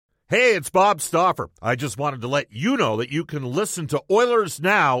Hey, it's Bob Stauffer. I just wanted to let you know that you can listen to Oilers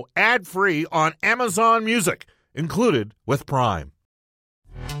Now ad-free on Amazon Music, included with Prime.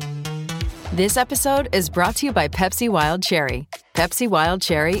 This episode is brought to you by Pepsi Wild Cherry. Pepsi Wild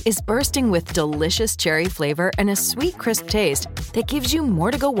Cherry is bursting with delicious cherry flavor and a sweet, crisp taste that gives you more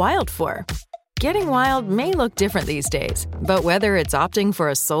to go wild for. Getting wild may look different these days, but whether it's opting for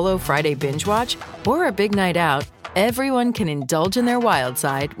a solo Friday binge watch or a big night out, everyone can indulge in their wild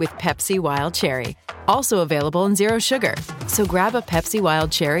side with Pepsi Wild Cherry. Also available in Zero Sugar. So grab a Pepsi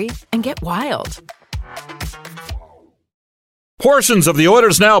Wild Cherry and get wild. Portions of the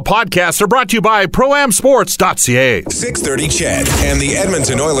Oilers Now podcast are brought to you by ProAmSports.ca. 6:30 CHED and the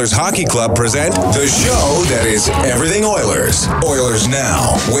Edmonton Oilers Hockey Club present the show that is everything Oilers. Oilers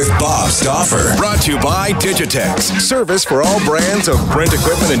Now with Bob Stauffer. Brought to you by Digitex. Service for all brands of print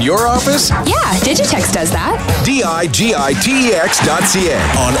equipment in your office? Yeah, Digitex does that. Digitex.ca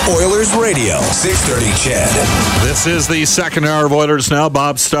on Oilers Radio. 6:30 CHED. This is the second hour of Oilers Now.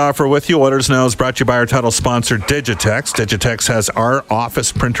 Bob Stauffer with you. Oilers Now is brought to you by our title sponsor, Digitex. Digitex has our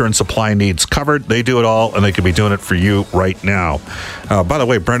office printer and supply needs covered. They do it all, and they could be doing it for you right now. By the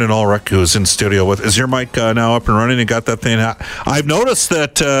way, Brendan Ulrich, who's in studio with, is your mic now up and running? You got that thing out? I've noticed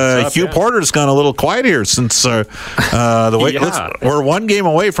that Hugh Porter's gone a little quiet here since the way we're one game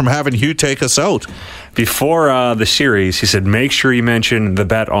away from having Hugh take us out. Before the series, he said, make sure you mention the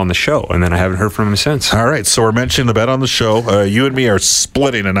bet on the show. And then I haven't heard from him since. All right, so we're mentioning the bet on the show. You and me are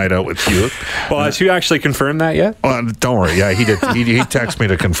splitting a night out with Hugh. Well, has Hugh actually confirmed that yet? Don't worry. Yeah, he did. He texted me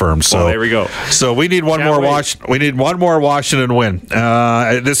to confirm. So well, there we go. So we need one more We need one more Washington win.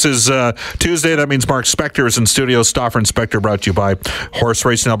 This is Tuesday. That means Mark Spector is in studio. Stauffer and Spector brought to you by Horse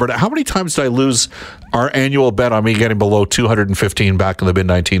Racing Alberta. How many times did I lose our annual bet on me getting below 215 back in the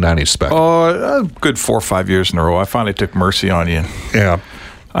mid-1990s, Spec? Oh, good 4 or 5 years in a row. I finally took mercy on you. Yeah.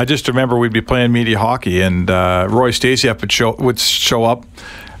 I just remember we'd be playing media hockey, and Roy Stasiuk would show up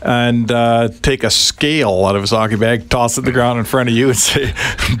and take a scale out of his hockey bag, toss it to the ground in front of you, and say,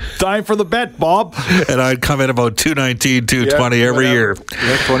 "Time for the bet, Bob." And I'd come in about 219, 220 every year.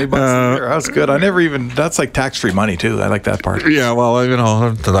 Yeah, $20 a year. That's good. That's like tax-free money too. I like that part. Yeah, well,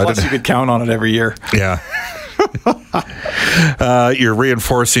 Plus you could count on it every year. Yeah. You're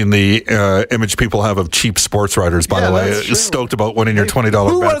reinforcing the image people have of cheap sports writers, by the way. Stoked about winning your $20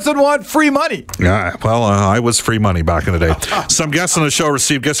 bet. Who doesn't want free money? Yeah, well, I was free money back in the day. Some guests on the show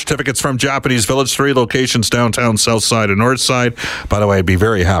received gift certificates from Japanese Village, 3 locations, downtown, south side, and north side. By the way, I'd be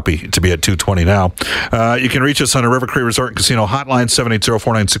very happy to be at 220 now. You can reach us on a River Cree Resort and Casino hotline,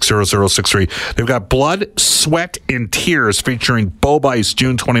 780-496-0063. They've got Blood, Sweat, and Tears featuring Bo Bice,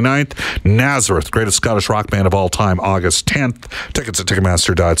 June 29th. Nazareth, greatest Scottish rock band of all time, August 10th. Tickets at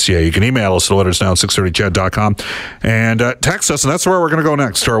Ticketmaster.ca. You can email us at OilersNow630ched.com and text us, and that's where we're going to go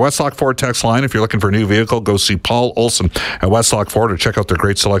next. To our Westlock Ford text line. If you're looking for a new vehicle, go see Paul Olson at Westlock Ford or check out their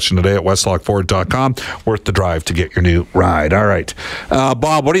great selection today at westlockford.com. Worth the drive to get your new ride. All right.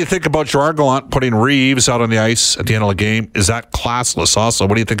 Bob, what do you think about Gerard Gallant putting Reeves out on the ice at the end of the game? Is that classless also?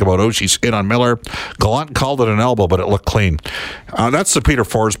 What do you think about Oshie's hit on Miller? Gallant called it an elbow, but it looked clean. That's the Peter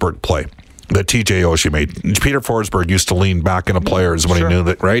Forsberg play that TJ Oshie made. Peter Forsberg used to lean back into players when he knew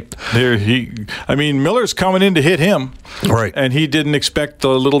that, right? Miller's coming in to hit him. Right. And he didn't expect the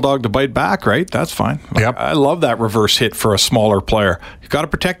little dog to bite back, right? That's fine. Yep. I love that reverse hit for a smaller player. You got to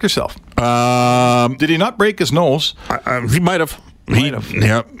protect yourself. Did he not break his nose? He might have.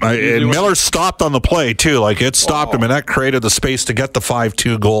 And Miller stopped on the play too. Like it stopped him, and that created the space to get the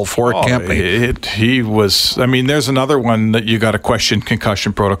 5-2 goal for Kempney. There's another one that you got to question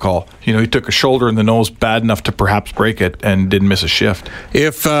concussion protocol. He took a shoulder in the nose bad enough to perhaps break it and didn't miss a shift.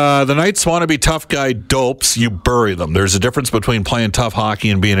 If the Knights want to be tough guy dopes, you bury them. There's a difference between playing tough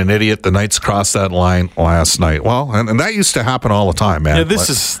hockey and being an idiot. The Knights crossed that line last night. Well, and that used to happen all the time, man. Yeah,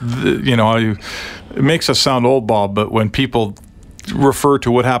 it makes us sound old, Bob, but when people refer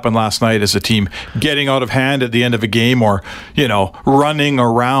to what happened last night as a team getting out of hand at the end of a game or, running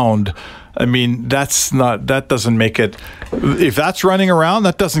around. That doesn't make it. If that's running around,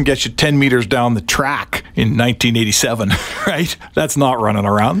 that doesn't get you 10 meters down the track in 1987, right? That's not running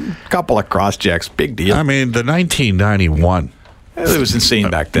around. A couple of cross checks, big deal. The 1991. It was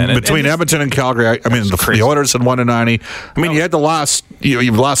insane back then. Between Edmonton and Calgary, the Oilers had won in 90. You had the last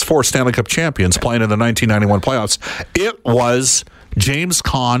 4 Stanley Cup champions playing in the 1991 playoffs. It was James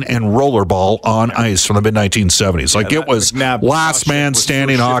Conn and rollerball on ice from the mid-1970s. It was last man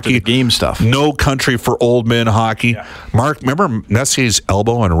standing hockey. Game stuff. No country for old men hockey. Yeah. Mark, remember Messier's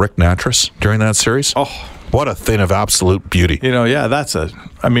elbow on Rick Natras during that series? Oh, What a thing of absolute beauty.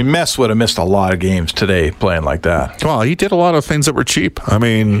 Mess would have missed a lot of games today playing like that. Well, he did a lot of things that were cheap. I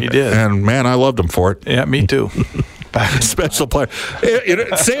mean, he did. And man, I loved him for it. Yeah, me too. Special player.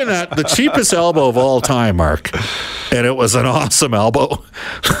 Saying that, the cheapest elbow of all time, Mark, and it was an awesome elbow.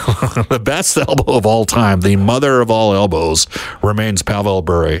 The best elbow of all time, the mother of all elbows, remains Pavel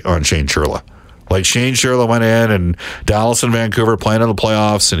Bure on Shane Churla. Like, Shane Churla went in, and Dallas and Vancouver playing in the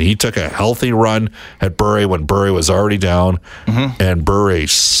playoffs, and he took a healthy run at Bure when Bure was already down, and Bure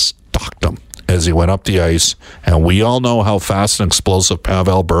stalked him as he went up the ice. And we all know how fast and explosive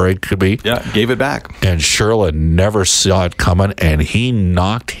Pavel Bure could be. Yeah, gave it back. And Churla never saw it coming, and he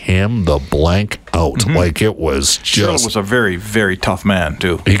knocked him the blank out. Like, it was just... Churla was a very, very tough man,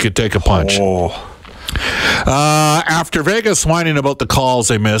 too. He could take a punch. Oh. After Vegas whining about the calls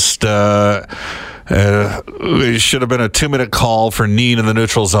they missed, it should have been a 2-minute call for Neen in the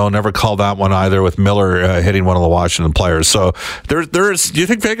neutral zone. Never called that one either, with Miller hitting one of the Washington players. So there's. Do you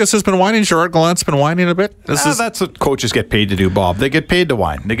think Vegas has been whining? Gerard Gallant's been whining a bit? That's what coaches get paid to do, Bob. They get paid to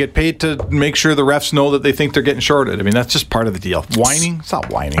whine. They get paid to make sure the refs know that they think they're getting shorted. I mean, that's just part of the deal. Whining? It's not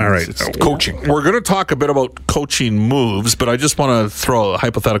whining. All right. It's coaching. We're going to talk a bit about coaching moves, but I just want to throw a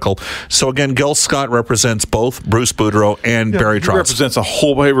hypothetical. So again, Gil Scott represents both Bruce Boudreau and Barry Trotz. He represents a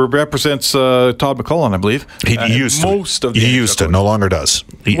whole. He represents Todd McCullough, I believe. He used to. No longer does.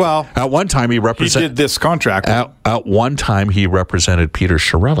 At one time he represented. He did this contract. At one time he represented Peter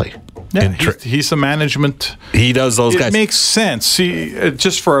Chiarelli. Yeah, he's a management. He does those guys. It makes sense. See,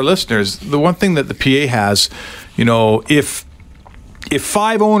 just for our listeners, the one thing that the PA has, if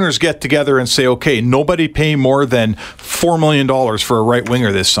 5 owners get together and say, okay, nobody pay more than $4 million for a right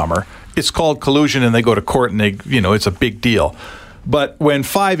winger this summer, it's called collusion, and they go to court, and it's a big deal. But when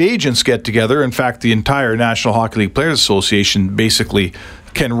 5 agents get together, in fact, the entire National Hockey League Players Association basically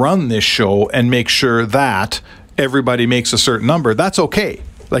can run this show and make sure that everybody makes a certain number, that's okay.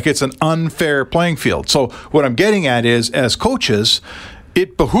 Like, it's an unfair playing field. So what I'm getting at is, as coaches,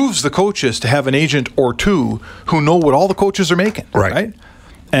 it behooves the coaches to have an agent or two who know what all the coaches are making. Right?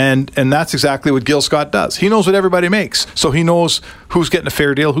 And that's exactly what Gil Scott does. He knows what everybody makes, so he knows who's getting a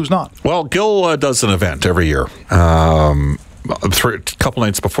fair deal, who's not. Well, Gil does an event every year, a couple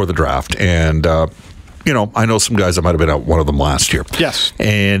nights before the draft, and I know some guys that might have been at one of them last year. Yes.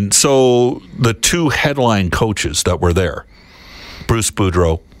 And so the 2 headline coaches that were there, Bruce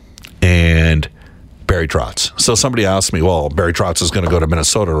Boudreau and Barry Trotz. So somebody asked me, well, Barry Trotz is going to go to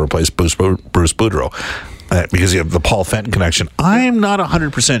Minnesota to replace Bruce Boudreau. Because you have the Paul Fenton connection. I'm not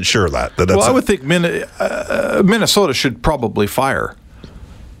 100% sure of that. Well, I would think Minnesota should probably fire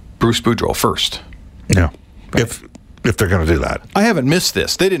Bruce Boudreau first. Yeah. If they're going to do that. I haven't missed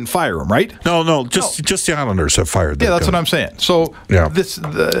this. They didn't fire him, right? No. Just the Islanders have fired them. Yeah, that's what I'm saying. So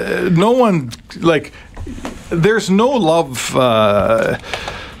no one, there's no love,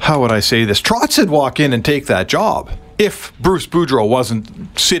 how would I say this? Trotz would walk in and take that job if Bruce Boudreau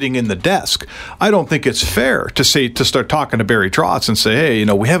wasn't sitting in the desk. I don't think it's fair to start talking to Barry Trotz and say, hey,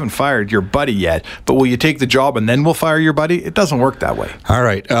 we haven't fired your buddy yet, but will you take the job and then we'll fire your buddy? It doesn't work that way. All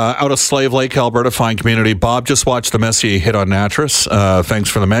right. Out of Slave Lake, Alberta, fine community. Bob just watched the Messier hit on Natras. Thanks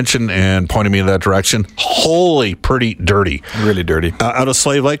for the mention and pointing me in that direction. Holy, pretty dirty. Really dirty. Out of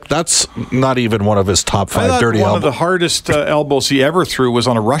Slave Lake, that's not even one of his top 5 dirty elbows. One of the hardest elbows he ever threw was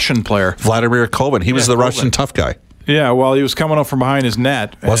on a Russian player. Vladimir Koban. He was the Russian tough guy. Yeah, well, he was coming up from behind his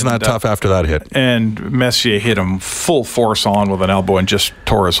net. Wasn't that tough after that hit? And Messier hit him full force on with an elbow and just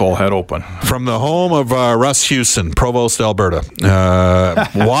tore his whole head open. From the home of Russ Houston, Provost, Alberta.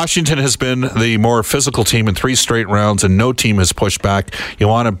 Washington has been the more physical team in 3 straight rounds, and no team has pushed back. You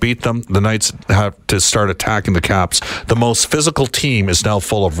want to beat them, the Knights have to start attacking the Caps. The most physical team is now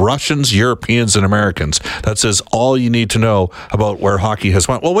full of Russians, Europeans, and Americans. That says all you need to know about where hockey has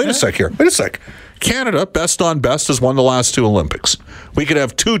went. Well, wait a sec here. Wait a sec. Canada, best on best, has won the last 2 Olympics. We could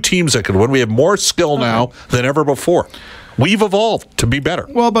have 2 teams that could win. We have more skill now than ever before. We've evolved to be better.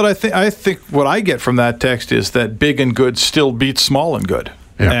 Well, but I think what I get from that text is that big and good still beats small and good.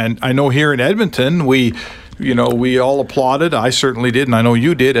 Yeah. And I know here in Edmonton, we all applauded. I certainly did, and I know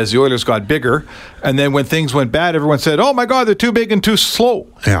you did, as the Oilers got bigger. And then when things went bad, everyone said, oh, my God, they're too big and too slow.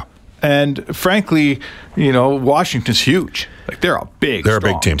 Yeah. And frankly, Washington's huge. They're a big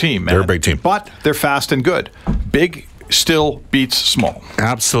team, man. They're a big team. But they're fast and good. Big still beats small.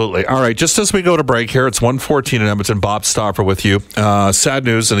 Absolutely. All right, just as we go to break here, it's 1:14 in Edmonton. Bob Stauffer with you. Sad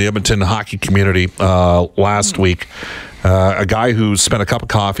news in the Edmonton hockey community last week. A guy who spent a cup of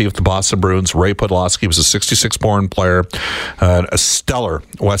coffee with the Boston Bruins, Ray Podolsky, was a 66-born player, a stellar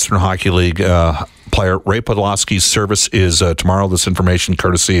Western Hockey League player. Ray Podolsky's service is tomorrow. This information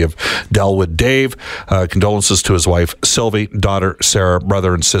courtesy of Delwood Dave. Condolences to his wife, Sylvie, daughter, Sarah,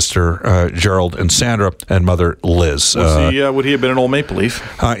 brother and sister, Gerald and Sandra, and mother, Liz. Would he have been an Old Maple Leaf?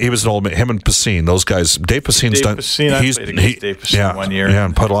 He was an Old Him and Pacine. Those guys. Dave Pacine's done. I played against Dave Pacine 1 year. Yeah,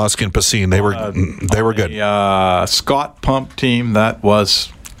 and Podolsky and Pacine. They were good. Scott Pump team that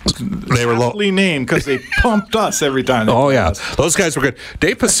was. They were aptly named because they pumped us every time. Those guys were good.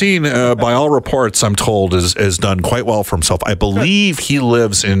 Dave Pacine, by all reports, I'm told, has done quite well for himself. I believe he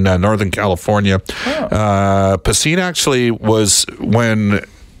lives in Northern California. Pacine actually was when.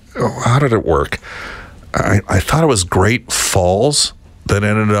 How did it work? I thought it was Great Falls that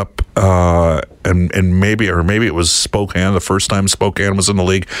ended up, and maybe it was Spokane, the first time Spokane was in the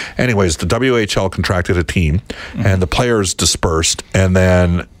league. Anyways, the WHL contracted a team, and the players dispersed, and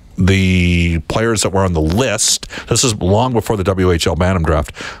then the players that were on the list, this is long before the WHL Bantam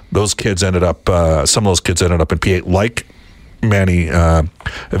draft, those kids ended up, some of those kids ended up in PA, like Manny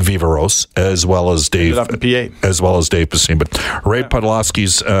Viveros, as well as Dave Pacine. But Ray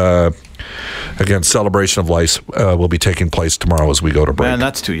Podolsky's again, celebration of life will be taking place tomorrow as we go to break. Man,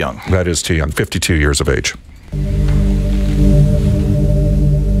 that's too young. That is too young. 52 years of age.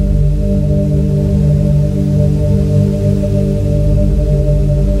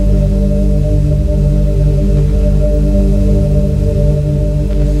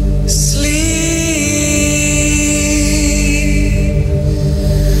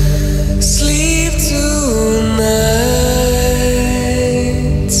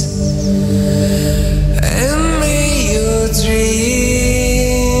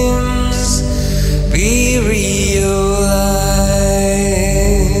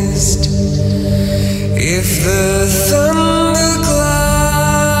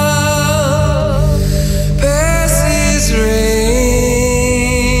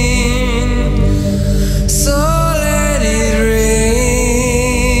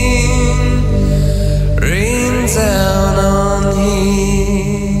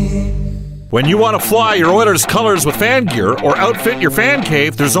 When you want to fly your Oilers colors with fan gear or outfit your fan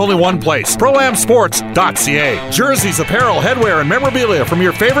cave, there's only one place: ProAmSports.ca. Jerseys, apparel, headwear, and memorabilia from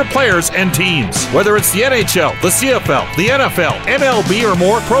your favorite players and teams. Whether it's the NHL, the CFL, the NFL, MLB, or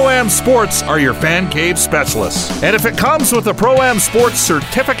more, Pro-Am Sports are your fan cave specialists. And if it comes with a Pro-Am Sports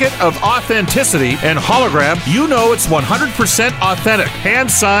certificate of authenticity and hologram, you know it's 100% authentic,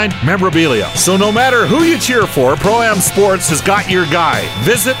 hand-signed memorabilia. So no matter who you cheer for, Pro-Am Sports has got your guy.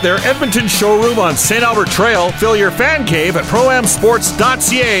 Visit their Edmonton showroom on St. Albert Trail. Fill your fan cave at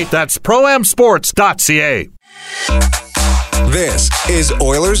ProAmSports.ca. That's ProAmSports.ca. This is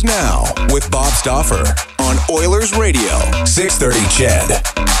Oilers Now with Bob Stauffer on Oilers Radio, 630 CHED.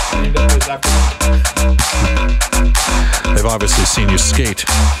 They've obviously seen you skate.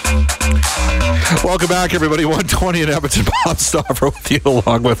 Welcome back, everybody. 120 in Edmonton. Bob Stauffer with you,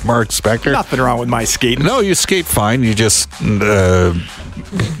 along with Mark Spector. Nothing wrong with my skating. No, you skate fine. You just...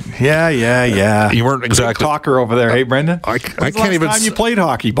 Yeah. You weren't exactly... Big talker over there. Hey, Brendan? I can't even... Last time you played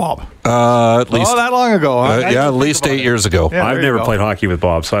hockey, Bob? At least... that long ago. Yeah, at least 8 years ago. Yeah, I've never played hockey with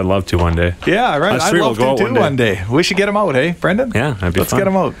Bob, so I'd love to one day. Yeah, right. I'd love to too one day. We should get him out, hey, Brendan? Yeah, that'd be Let's fun. get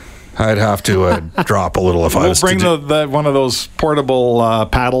him out. I'd have to drop a little if I was to bring the one of those portable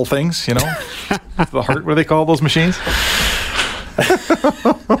paddle things, you know? The heart, what do they call those machines?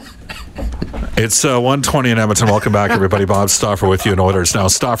 It's 1:20 in Edmonton. Welcome back, everybody. Bob Stauffer with you in Oilers Now.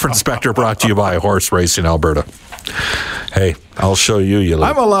 Stauffer and Spector brought to you by Horse Racing Alberta. Hey, I'll show you.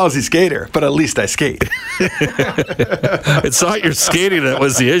 I'm a lousy skater, but at least I skate. It's not your skating that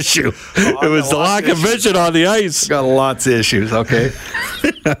was the issue. It was the lack of vision on the ice. Got lots of issues, okay?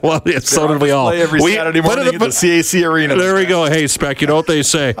 Well, yeah, so did we all. Play every Saturday morning at the CAC Arena. There we go. Hey, Spec, you know what they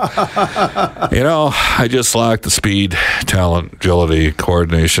say? I just lack the speed, talent, agility,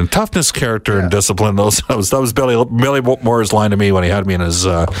 coordination, toughness, character, and discipline. That was Billy Moore's line to me when he had me in his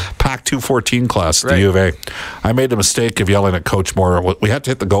Pac 214 class at the U of A. I made the mistake of yelling at Coach Moore. We had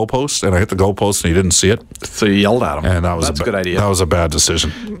to hit the goalpost, and I hit the goalpost, and he didn't see it. So you yelled at him. And that's a good idea. That was a bad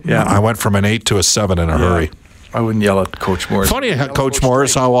decision. Yeah. I went from an 8 to a 7 in a hurry. I wouldn't yell at Coach Moore. Funny, Coach Moore,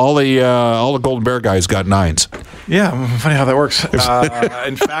 is how all the Golden Bear guys got 9s. Yeah, funny how that works.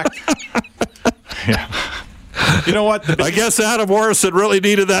 In fact, yeah. You know what? I guess Adam Morrison really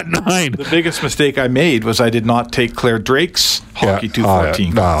needed that 9. The biggest mistake I made was I did not take Claire Drake's Hockey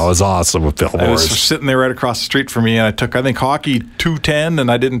 214. No, it was awesome with Bill Morris. I was sitting there right across the street from me, and I took, I think, Hockey 210,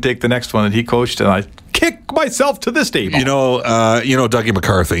 and I didn't take the next one that he coached, and I kick myself to this day. You know Dougie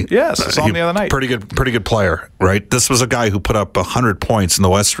McCarthy. Yes, I saw him the other night. Pretty good player, right? This was a guy who put up 100 points in the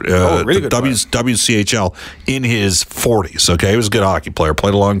West really good WCHL in his 40s. Okay, he was a good hockey player.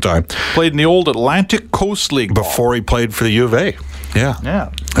 Played a long time. Played in the old Atlantic Coast League before he played for the U of A.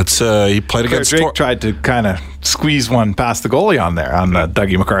 Yeah. That's he played Claire against Drake tried to kind of squeeze one past the goalie on there on the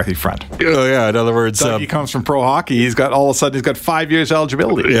Dougie McCarthy front. Oh yeah, in other words, Dougie comes from pro hockey. He's got 5 years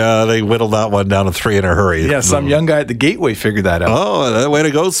eligibility. Yeah, they whittled that one down to 3 in a hurry. Yeah, some young guy at the Gateway figured that out. Oh, way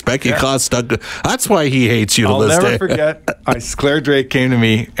to go, Specky Cost. That's why he hates you to this day. I'll never forget. Claire Drake came to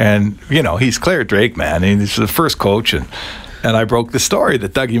me, and he's Claire Drake, man. He's the first coach, and I broke the story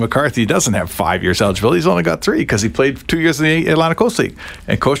that Dougie McCarthy doesn't have 5 years eligibility. He's only got 3 because he played 2 years in the Atlantic Coast League.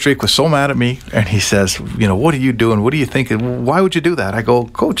 And Coach Drake was so mad at me, and he says, what are you doing? What are you thinking? Why would you do that? I go,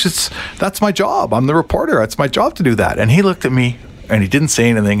 Coach, that's my job. I'm the reporter. It's my job to do that. And he looked at me, and he didn't say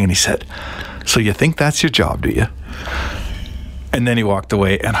anything, and he said, so you think that's your job, do you? And then he walked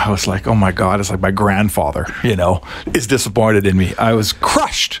away, and I was like, oh, my God, it's like my grandfather, is disappointed in me. I was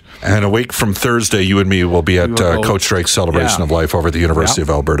crushed. And a week from Thursday, you and me will be at Coach Drake's Celebration of Life over at the University of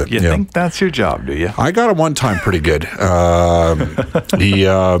Alberta. You think that's your job, do you? I got him one time pretty good.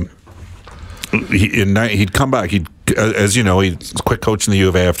 He'd come back. As you know, he quit coaching the U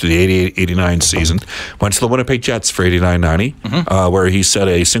of A after the 88-89 season. Went to the Winnipeg Jets for 89-90, where he set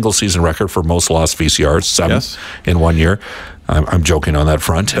a single season record for most lost VCRs, 7 in 1 year. I'm joking on that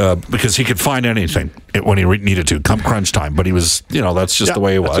front because he could find anything when he needed to, come crunch time. But he was, that's just the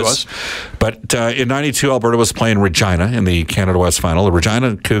way it was. But in 92, Alberta was playing Regina in the Canada West final. The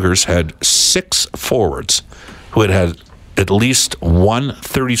Regina Cougars had 6 forwards who had at least one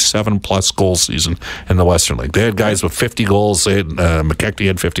 37-plus goal season in the Western League. They had guys with 50 goals. They had, McKechnie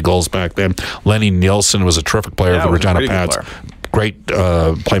had 50 goals back then. Lenny Nielsen was a terrific player of the Regina Pats. Great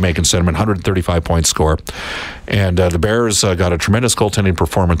playmaking centerman, 135-point score. And the Bears got a tremendous goaltending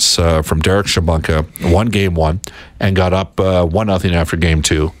performance from Derek Shabunka, won Game 1, and got up 1-0 after Game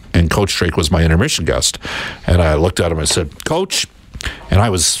 2. And Coach Drake was my intermission guest. And I looked at him and said, Coach, and I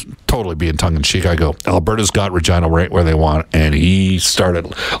was totally being tongue-in-cheek. I go, Alberta's got Regina right where they want. And he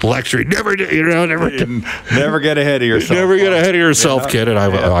started lecturing, never get ahead of yourself. Never get ahead of yourself, kid. And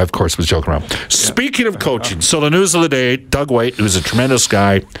I, of course, was joking around. Speaking of coaching, so the news of the day, Doug Waite, who's a tremendous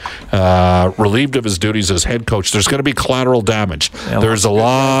guy, relieved of his duties as head coach. There's going to be collateral damage. There's a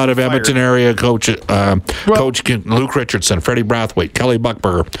lot of Edmonton area Coach Luke Richardson, Freddie Brathwaite, Kelly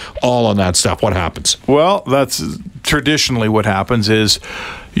Buckberger, all on that stuff. What happens? Well, that's traditionally what happens is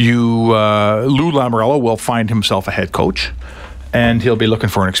Lou Lamoriello will find himself a head coach, and he'll be looking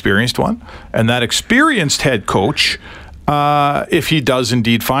for an experienced one. And that experienced head coach, if he does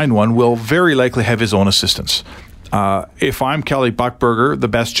indeed find one, will very likely have his own assistants. If I'm Kelly Buckberger, the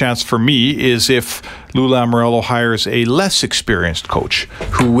best chance for me is if Lou Lamoriello hires a less experienced coach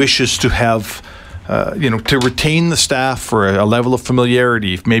who wishes to have to retain the staff for a level of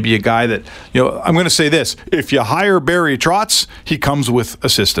familiarity. Maybe a guy that, I'm going to say this. If you hire Barry Trotz, he comes with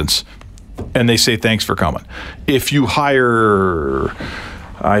assistants. And they say, thanks for coming. If you hire,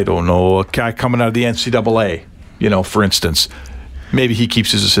 I don't know, a guy coming out of the NCAA, for instance, maybe he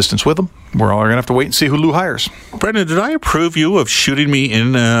keeps his assistants with him. We're all going to have to wait and see who Lou hires. Brendan, did I approve you of shooting me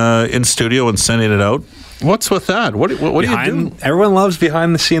in studio and sending it out? What's with that? What are you doing? Everyone loves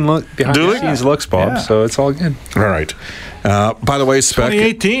behind the scenes looks, Bob. Yeah. So it's all good. All right. By the way, Spec,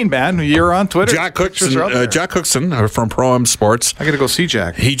 2018, man. You're on Twitter. Jack Cookson from Pro M Sports. I got to go see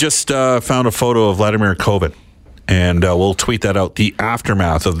Jack. He just found a photo of Vladimir Kovin. And we'll tweet that out. The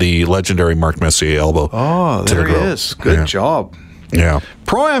aftermath of the legendary Mark Messier elbow. Oh, there he is. Good job. Yeah.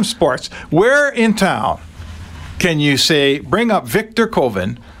 Pro M Sports. Where in town can you say bring up Victor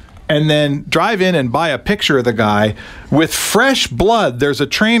Kovin? And then drive in and buy a picture of the guy with fresh blood. There's a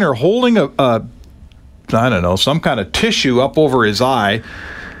trainer holding some kind of tissue up over his eye.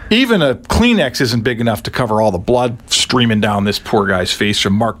 Even a Kleenex isn't big enough to cover all the blood streaming down this poor guy's face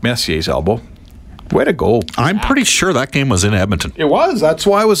from Mark Messier's elbow. Way to go. I'm pretty sure that game was in Edmonton. It was. That's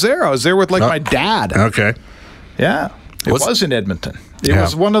why I was there. I was there with my dad. Okay. Yeah. It was in Edmonton. It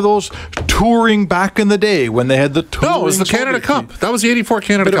was one of those touring back in the day when they had the touring. No, it was the Canada Cup. That was the 84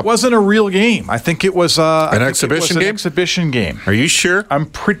 Canada Cup. But it wasn't a real game. I think it was an exhibition game? An exhibition game. Are you sure? I'm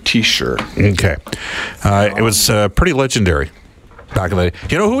pretty sure. Okay. It was pretty legendary back in the day.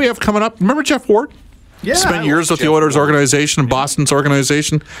 You know who we have coming up? Remember Jeff Ward? Yeah. Spent years with the Oilers organization and Boston's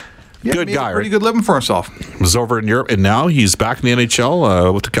organization. Yeah, good guy. Pretty good living for himself. Was over in Europe, and now he's back in the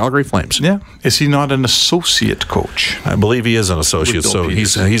NHL with the Calgary Flames. Yeah. Is he not an associate coach? I believe he is an associate, so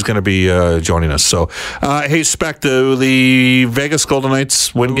he's going to be joining us. So, hey, Spec, the Vegas Golden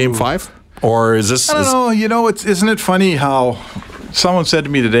Knights win Game 5? Or is this... I don't know. You know, isn't it funny how someone said to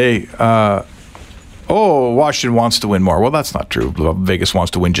me today, Washington wants to win more. Well, that's not true. Vegas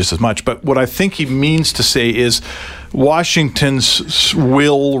wants to win just as much. But what I think he means to say is Washington's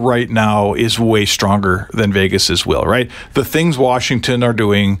will right now is way stronger than Vegas's will, right? The things Washington are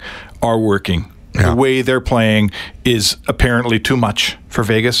doing are working. Yeah. The way they're playing is apparently too much for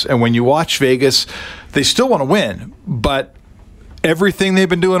Vegas. And when you watch Vegas, they still want to win. But everything they've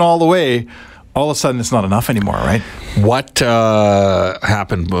been doing all the way, all of a sudden it's not enough anymore, right? What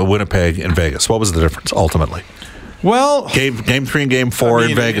happened with Winnipeg and Vegas? What was the difference ultimately? Well, game 3 and game 4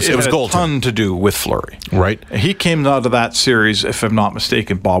 in Vegas, it was goaltending. It had a ton to do with Fleury. Right. He came out of that series, if I'm not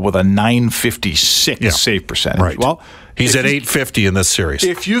mistaken, Bob, with a .956 save percentage. Right. Well, he's at .850 in this series.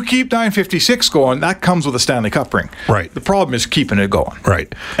 If you keep .956 going, that comes with a Stanley Cup ring. Right. The problem is keeping it going.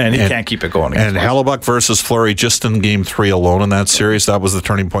 Right. And he can't keep it going. And Hellebuyck versus Fleury just in game 3 alone in that series, that was the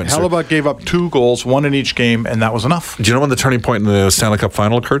turning point. Hellebuyck gave up 2 goals, 1 in each game, and that was enough. Do you know when the turning point in the Stanley Cup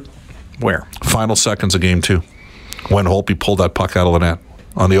final occurred? Where? Final seconds of game 2. When Holtby pulled that puck out of the net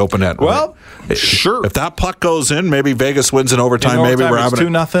on the open net. Well, sure. If that puck goes in, maybe Vegas wins in overtime. Maybe we're having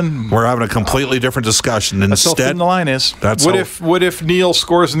 2-0. We're having a completely different discussion. That's how thin the line is. What if Neil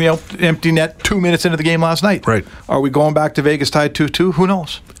scores in the empty net 2 minutes into the game last night? Right. Are we going back to Vegas tied 2-2? Who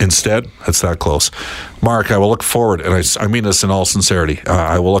knows? Instead, it's that close. Mark, I will look forward, and I mean this in all sincerity,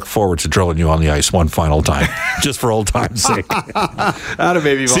 I will look forward to drilling you on the ice one final time, just for old time's sake.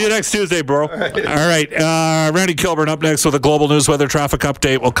 Baby. See you next Tuesday, bro. All right. Randy Kilburn up next with a global news weather traffic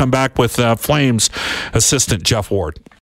update. We'll come back with Flames assistant Jeff Ward.